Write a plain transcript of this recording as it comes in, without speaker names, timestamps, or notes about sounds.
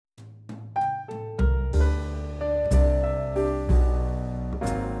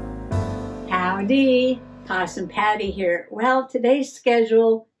Howdy, Possum Patty here. Well, today's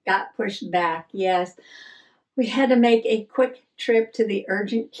schedule got pushed back. Yes, we had to make a quick trip to the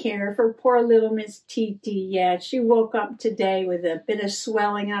urgent care for poor little Miss Titi. Yeah, she woke up today with a bit of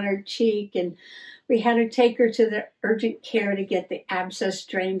swelling on her cheek, and we had to take her to the urgent care to get the abscess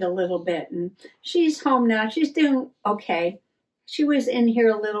drained a little bit. And she's home now. She's doing okay. She was in here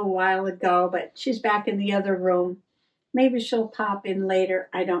a little while ago, but she's back in the other room. Maybe she'll pop in later.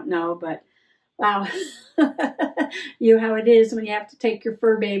 I don't know, but wow. You know how it is when you have to take your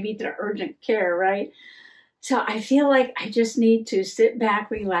fur baby to urgent care, right? So I feel like I just need to sit back,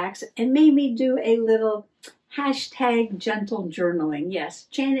 relax, and maybe do a little hashtag gentle journaling. Yes,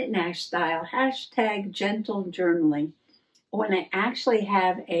 Janet Nash style, hashtag gentle journaling. When I actually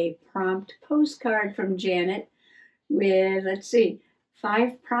have a prompt postcard from Janet with, let's see,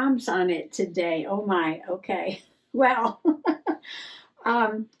 5 prompts on it today. Oh my, okay. Well,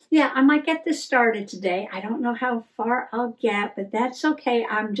 yeah, I might get this started today. I don't know how far I'll get, but that's okay.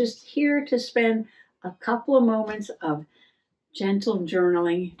 I'm just here to spend a couple of moments of gentle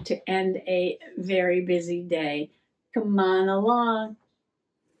journaling to end a very busy day. Come on along.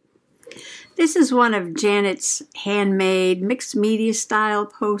 This is one of Janet's handmade mixed media style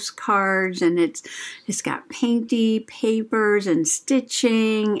postcards, and it's got painty papers and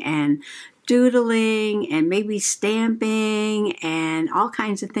stitching and doodling and maybe stamping and all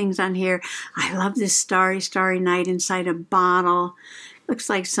kinds of things on here. I love this starry night inside a bottle. Looks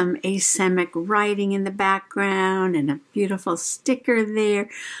like some asemic writing in the background and a beautiful sticker there.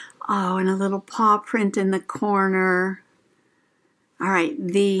 Oh, and a little paw print in the corner. All right,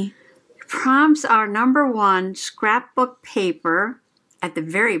 the prompts are: number 1, scrapbook paper at the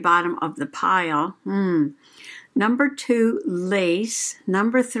very bottom of the pile. Number 2, lace.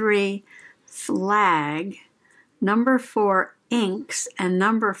 Number 3, flag. Number 4, inks. And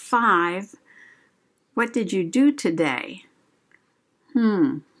number 5, what did you do today?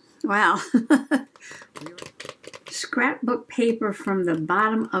 Well, scrapbook paper from the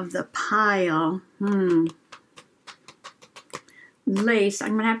bottom of the pile. Lace,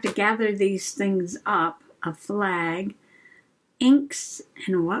 I'm going to have to gather these things up. A flag, inks,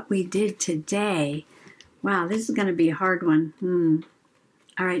 and what we did today. Wow, this is going to be a hard one.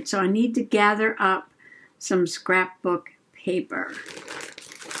 All right, so I need to gather up some scrapbook paper.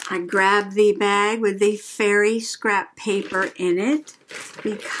 I grabbed the bag with the fairy scrap paper in it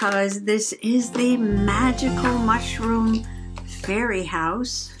because this is the magical mushroom fairy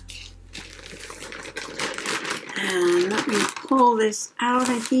house. And let me pull this out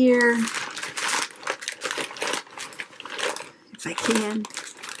of here if I can.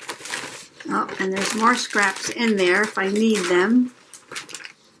 Oh, and there's more scraps in there if I need them.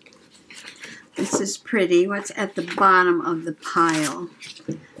 This is pretty. What's at the bottom of the pile?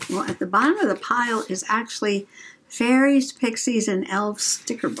 Well, at the bottom of the pile is actually Fairies, Pixies, and Elves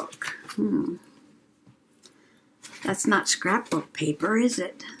sticker book. That's not scrapbook paper, is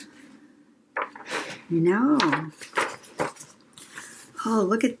it? No. Oh,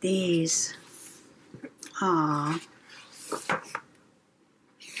 look at these. Aw.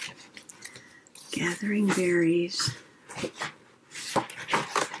 Gathering berries.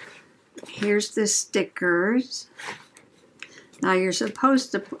 Here's the stickers. Now you're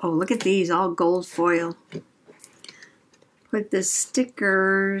supposed to, oh, look at these, all gold foil. Put the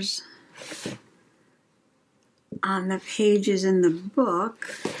stickers on the pages in the book.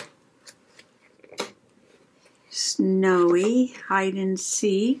 Snowy, hide and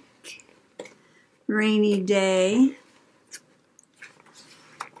seek, rainy day,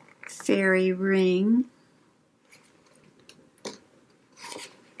 fairy ring.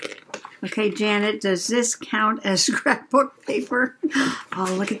 Okay, Janet, does this count as scrapbook paper?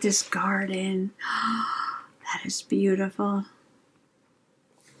 Oh, look at this garden. That is beautiful.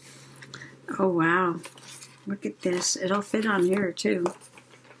 Oh, wow. Look at this. It'll fit on here, too.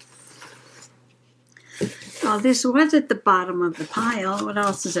 Oh, this was at the bottom of the pile. What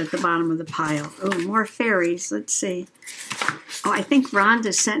else is at the bottom of the pile? Oh, more fairies. Let's see. Oh, I think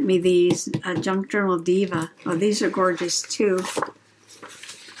Rhonda sent me these, Junk Journal Diva. Oh, these are gorgeous, too.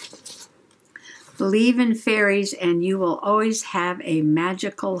 Believe in fairies and you will always have a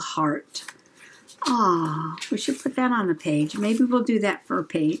magical heart. Aw, we should put that on a page. Maybe we'll do that for a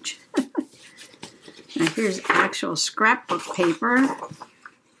page. Now here's actual scrapbook paper.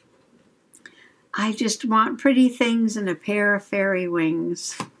 I just want pretty things and a pair of fairy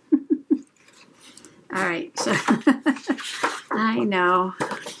wings. All right, so I know.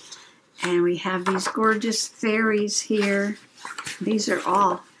 And we have these gorgeous fairies here. These are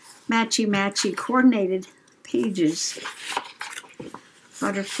all matchy-matchy coordinated pages.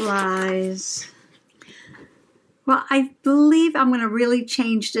 Butterflies. Well, I believe I'm going to really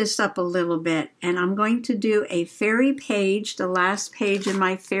change this up a little bit, and I'm going to do a fairy page, the last page in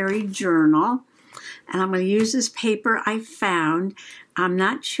my fairy journal, and I'm going to use this paper I found. I'm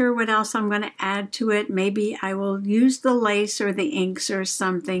not sure what else I'm going to add to it. Maybe I will use the lace or the inks or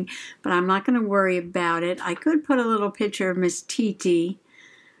something, but I'm not going to worry about it. I could put a little picture of Miss Titi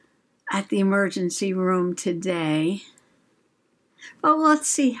at the emergency room today. But let's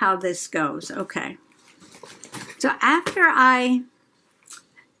see how this goes. Okay. So after I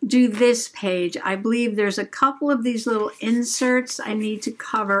do this page, I believe there's a couple of these little inserts I need to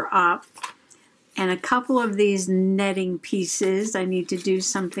cover up, and a couple of these netting pieces I need to do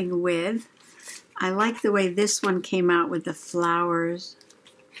something with. I like the way this one came out with the flowers.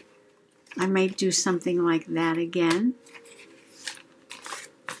 I might do something like that again.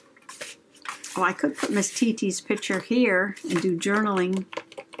 Oh, I could put Miss Titi's picture here and do journaling.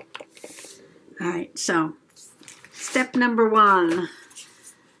 All right, so step number 1.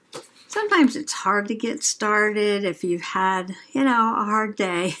 Sometimes it's hard to get started if you've had, a hard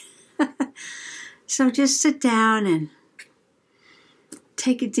day. So just sit down and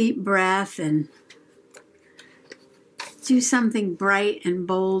take a deep breath and do something bright and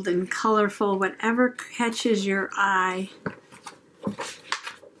bold and colorful, whatever catches your eye.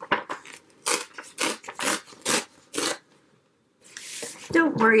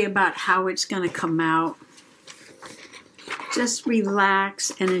 Don't worry about how it's going to come out. Just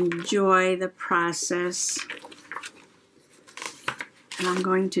relax and enjoy the process. And I'm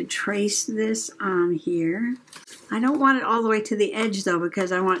going to trace this on here. I don't want it all the way to the edge though,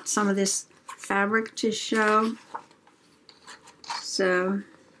 because I want some of this fabric to show. So,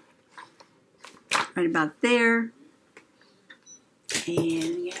 right about there.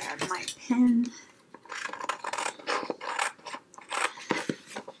 And get out my pen.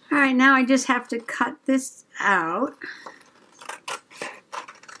 All right, now I just have to cut this out.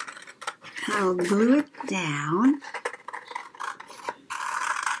 I'll glue it down.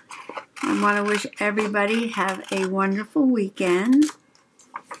 I want to wish everybody have a wonderful weekend.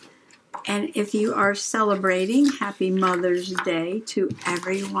 And if you are celebrating, happy Mother's Day to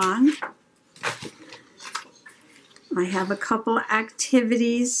everyone. I have a couple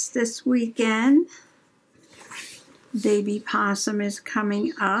activities this weekend. Baby Possum is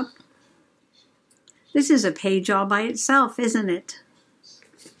coming up. This is a page all by itself, isn't it?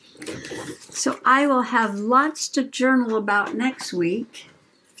 So I will have lots to journal about next week.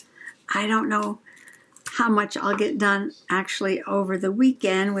 I don't know how much I'll get done actually over the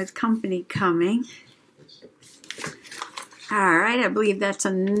weekend with company coming. All right, I believe that's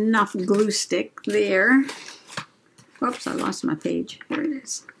enough glue stick there. Whoops, I lost my page. Here it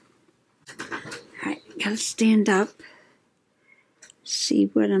is. All right, gotta stand up, see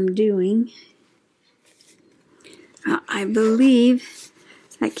what I'm doing. I believe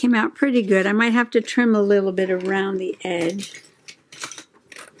that came out pretty good. I might have to trim a little bit around the edge.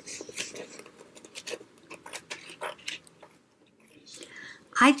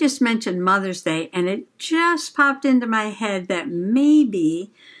 I just mentioned Mother's Day, and it just popped into my head that maybe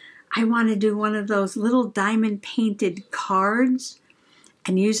I want to do one of those little diamond painted cards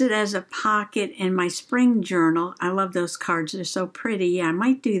and use it as a pocket in my spring journal. I love those cards. They're so pretty. Yeah, I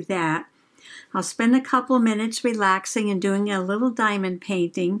might do that. I'll spend a couple of minutes relaxing and doing a little diamond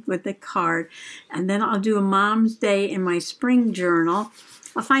painting with the card, and then I'll do a Mom's Day in my spring journal.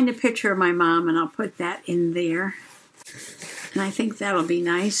 I'll find a picture of my mom and I'll put that in there. And I think that'll be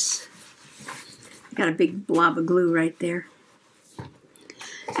nice. Got a big blob of glue right there.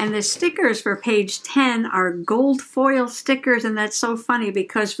 And the stickers for page 10 are gold foil stickers, and that's so funny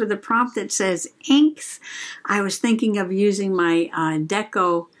because for the prompt that says inks, I was thinking of using my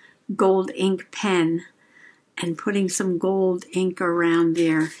Deco gold ink pen and putting some gold ink around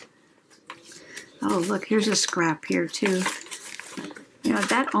there. Oh, look, here's a scrap here too. You know,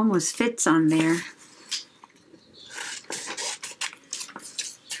 that almost fits on there.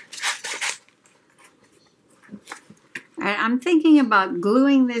 I'm thinking about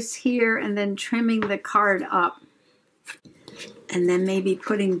gluing this here and then trimming the card up. And then maybe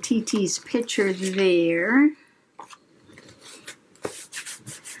putting TT's picture there.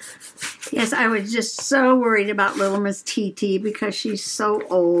 Yes, I was just so worried about little Miss TT because she's so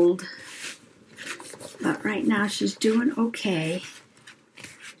old. But right now she's doing okay.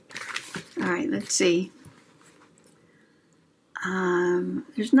 All right, let's see.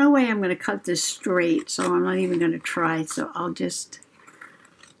 There's no way I'm going to cut this straight, so I'm not even going to try. So I'll just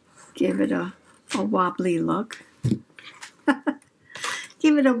give it a wobbly look.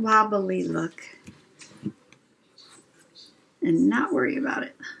 Give it a wobbly look. And not worry about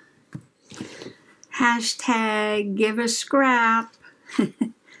it. Hashtag give a scrap.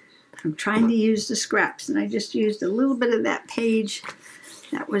 I'm trying to use the scraps, and I just used a little bit of that page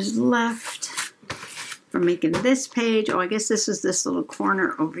that was left for making this page. Oh, I guess this is this little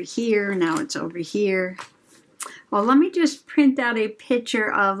corner over here. Now it's over here. Well, let me just print out a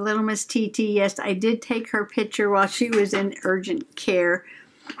picture of little Miss TT. Yes, I did take her picture while she was in urgent care.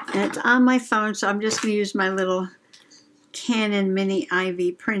 And it's on my phone, so I'm just going to use my little Canon Mini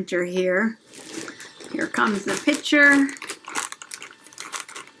IV printer here. Here comes the picture.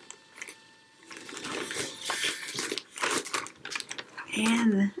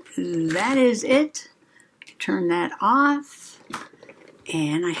 And that is it. Turn that off.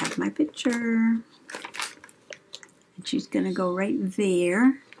 And I have my picture. And she's going to go right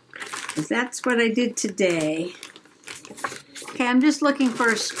there. Because that's what I did today. Okay, I'm just looking for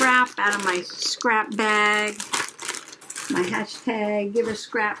a scrap out of my scrap bag. My hashtag give a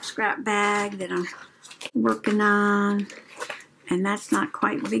scrap bag that I'm working on. And that's not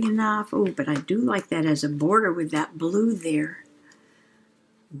quite big enough. Oh, but I do like that as a border with that blue there.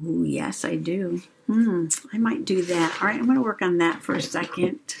 Oh, yes, I do. I might do that. All right, I'm going to work on that for a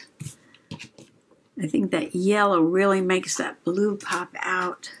second. I think that yellow really makes that blue pop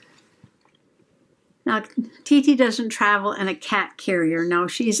out. Now, TT doesn't travel in a cat carrier. No,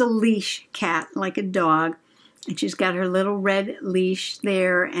 she's a leash cat, like a dog. And she's got her little red leash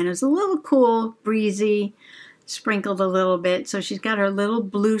there. And it's a little cool, breezy, sprinkled a little bit. So she's got her little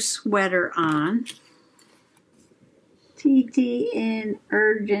blue sweater on. TT in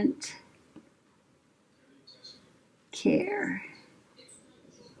urgent care.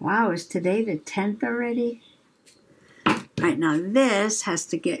 Wow, is today the 10th already? All right, now this has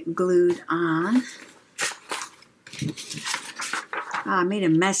to get glued on. I made a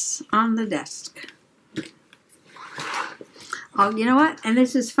mess on the desk. Oh, you know what? And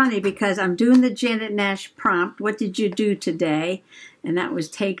this is funny because I'm doing the Janet Nash prompt. What did you do today? And that was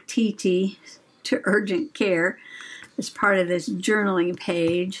take TT to urgent care. As part of this journaling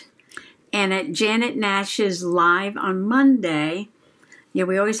page. And at Janet Nash's live on Monday, yeah,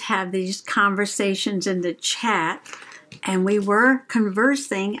 we always have these conversations in the chat, and we were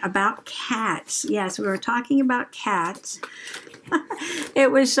conversing about cats. Yes, we were talking about cats.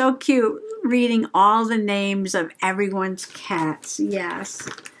 It was so cute reading all the names of everyone's cats. Yes.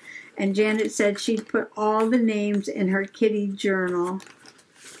 And Janet said she'd put all the names in her kitty journal.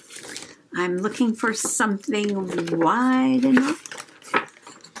 I'm looking for something wide enough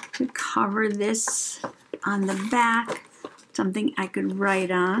to cover this on the back. Something I could write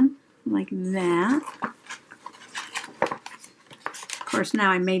on, like that. Of course,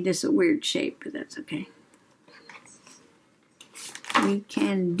 now I made this a weird shape, but that's okay. We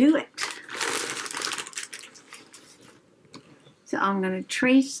can do it. So I'm going to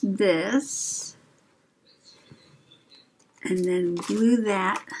trace this and then glue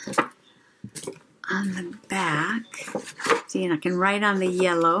that on the back. See, and I can write on the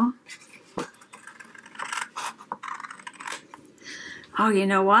yellow. Oh, you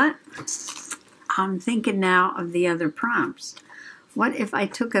know what? I'm thinking now of the other prompts. What if I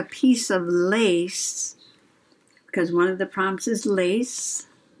took a piece of lace, because one of the prompts is lace.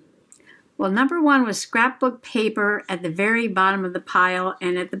 Well, number one was scrapbook paper at the very bottom of the pile,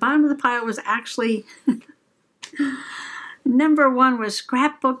 and at the bottom of the pile was actually... Number one was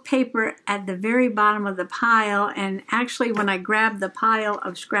scrapbook paper at the very bottom of the pile, and actually when I grabbed the pile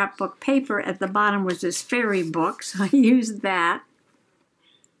of scrapbook paper, at the bottom was this fairy book, so I used that.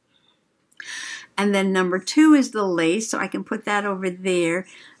 And then number two is the lace, so I can put that over there.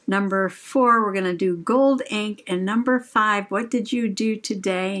 Number four, we're going to do gold ink, and number five, what did you do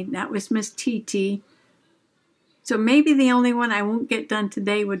today? That was Miss TT. So maybe the only one I won't get done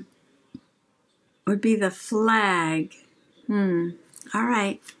today would be the flag. All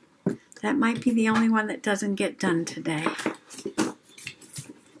right. That might be the only one that doesn't get done today.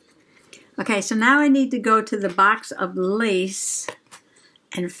 Okay, so now I need to go to the box of lace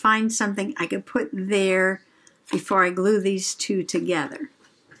and find something I could put there before I glue these two together.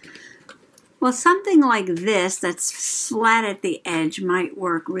 Well, something like this that's flat at the edge might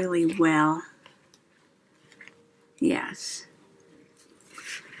work really well. Yes.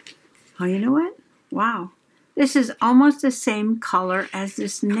 Oh, you know what? Wow. This is almost the same color as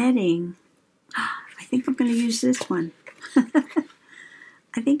this netting. I think I'm going to use this one.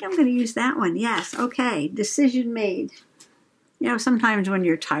 I think I'm going to use that one. Yes, okay. Decision made. You know, sometimes when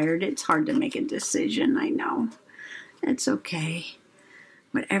you're tired, it's hard to make a decision. I know. That's okay.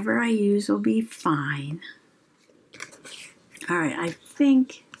 Whatever I use will be fine. All right, I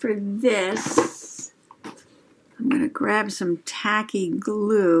think for this, I'm going to grab some tacky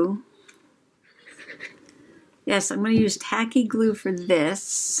glue. Yes, I'm going to use tacky glue for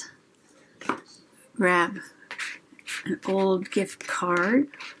this. Grab an old gift card,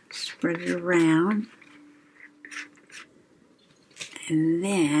 spread it around, and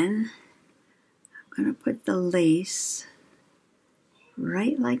then I'm going to put the lace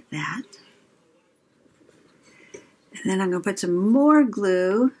right like that. And then I'm going to put some more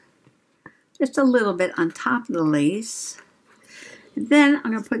glue, just a little bit on top of the lace. And then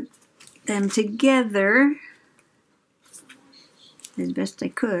I'm going to put them together as best I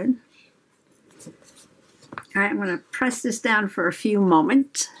could. All right, I'm going to press this down for a few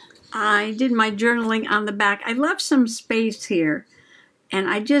moments. I did my journaling on the back. I left some space here. And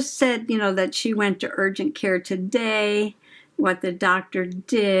I just said, you know, that she went to urgent care today, what the doctor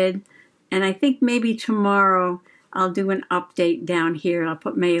did. And I think maybe tomorrow I'll do an update down here. I'll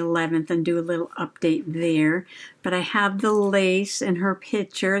put May 11th and do a little update there. But I have the lace in her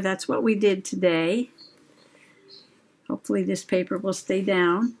picture. That's what we did today. Hopefully this paper will stay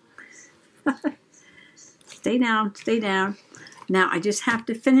down. Stay down, stay down. Now I just have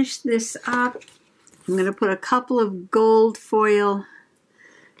to finish this up. I'm going to put a couple of gold foil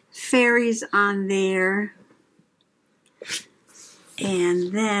fairies on there.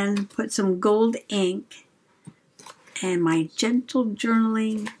 And then put some gold ink. And my gentle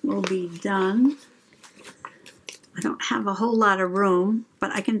journaling will be done. I don't have a whole lot of room,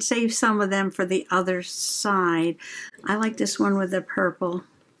 but I can save some of them for the other side. I like this one with the purple.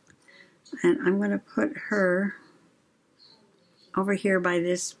 And I'm going to put her over here by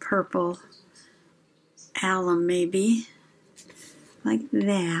this purple alum maybe. Like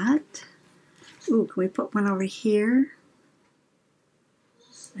that. Ooh, can we put one over here?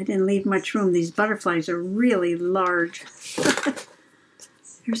 I didn't leave much room. These butterflies are really large.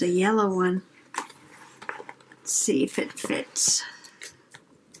 Here's a yellow one. Let's see if it fits.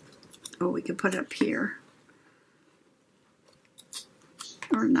 Oh, we could put it up here.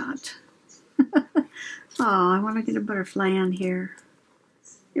 Or not. Oh, I want to get a butterfly on here.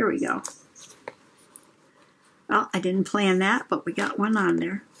 Here we go. Well, I didn't plan that, but we got one on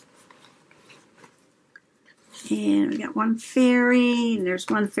there. And we got one fairy, and there's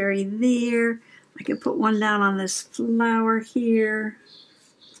one fairy there. I could put one down on this flower here.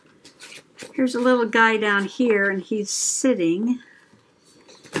 Here's a little guy down here, and he's sitting.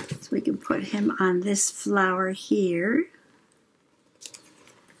 So we can put him on this flower here.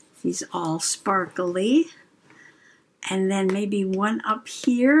 He's all sparkly. And then maybe one up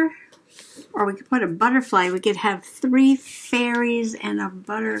here. Or we could put a butterfly. We could have 3 fairies and a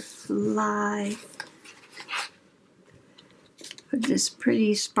butterfly. Put this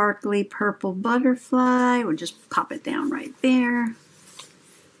pretty sparkly purple butterfly. We'll just pop it down right there.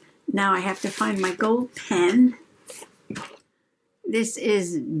 Now I have to find my gold pen. This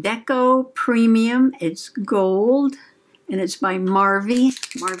is Deco Premium. It's gold. And it's by Marvy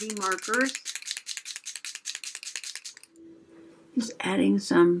Markers. Just adding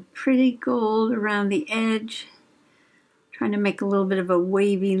some pretty gold around the edge. Trying to make a little bit of a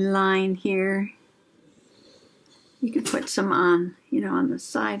wavy line here. You could put some on, you know, on the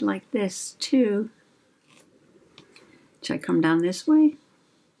side like this too. Should I come down this way?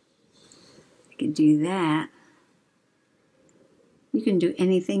 I could do that. You can do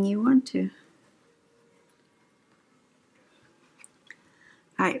anything you want to.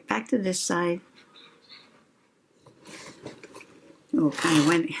 All right, back to this side. Oh, kind of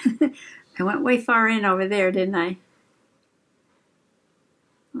went, I went way far in over there, didn't I?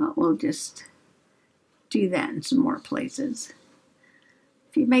 Well, we'll just do that in some more places.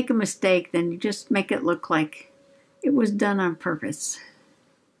 If you make a mistake, then you just make it look like it was done on purpose.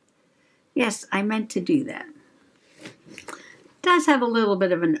 Yes, I meant to do that. It does have a little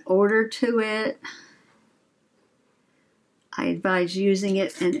bit of an odor to it. I advise using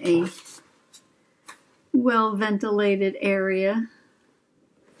it in a well-ventilated area.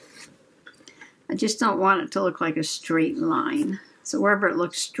 I just don't want it to look like a straight line. So wherever it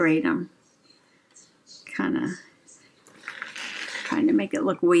looks straight, I'm kind of trying to make it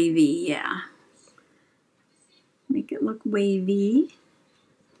look wavy, yeah. Make it look wavy.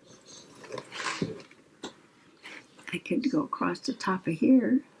 I could go across the top of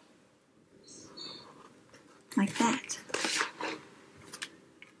here. Like that.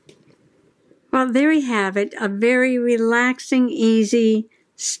 Well, there we have it. A very relaxing, easy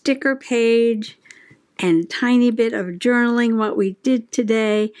sticker page and tiny bit of journaling what we did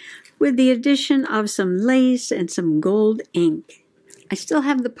today with the addition of some lace and some gold ink. I still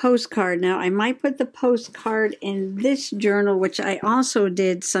have the postcard. Now, I might put the postcard in this journal, which I also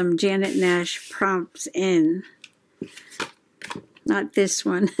did some Janet Nash prompts in. Not this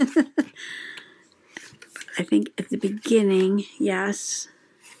one. I think at the beginning, yes.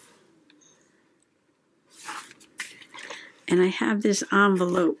 And I have this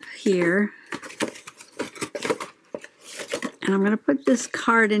envelope here. And I'm going to put this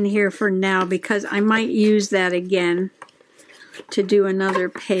card in here for now because I might use that again to do another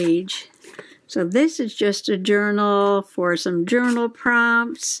page. So this is just a journal for some journal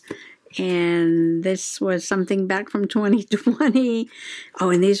prompts. And this was something back from 2020. Oh,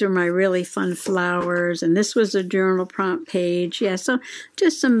 and these are my really fun flowers. And this was a journal prompt page. Yeah, so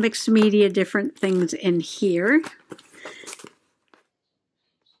just some mixed media, different things in here.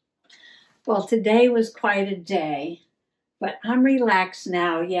 Well, today was quite a day, but I'm relaxed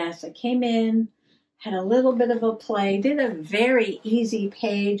now. Yes, I came in, had a little bit of a play, did a very easy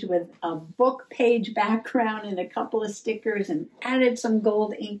page with a book page background and a couple of stickers and added some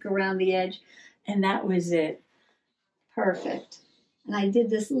gold ink around the edge, and that was it. Perfect. And I did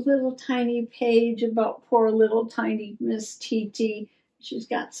this little tiny page about poor little tiny Miss Titi. She's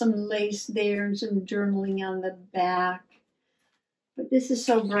got some lace there and some journaling on the back. But this is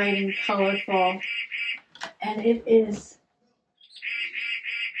so bright and colorful, and it is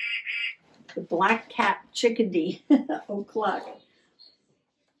the black cat chickadee o'clock.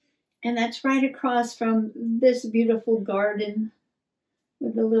 And that's right across from this beautiful garden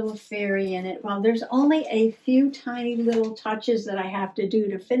with the little fairy in it. Well, there's only a few tiny little touches that I have to do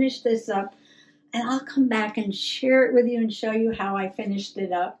to finish this up, and I'll come back and share it with you and show you how I finished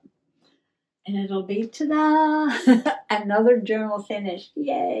it up. And it'll be, ta-da, another journal finished.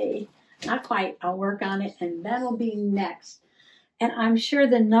 Yay. Not quite. I'll work on it, and that'll be next. And I'm sure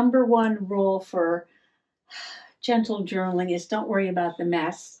the #1 rule for gentle journaling is don't worry about the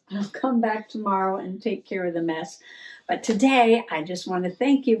mess. I'll come back tomorrow and take care of the mess. But today, I just want to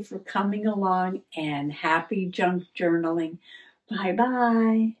thank you for coming along, and happy junk journaling.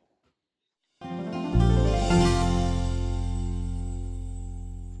 Bye-bye.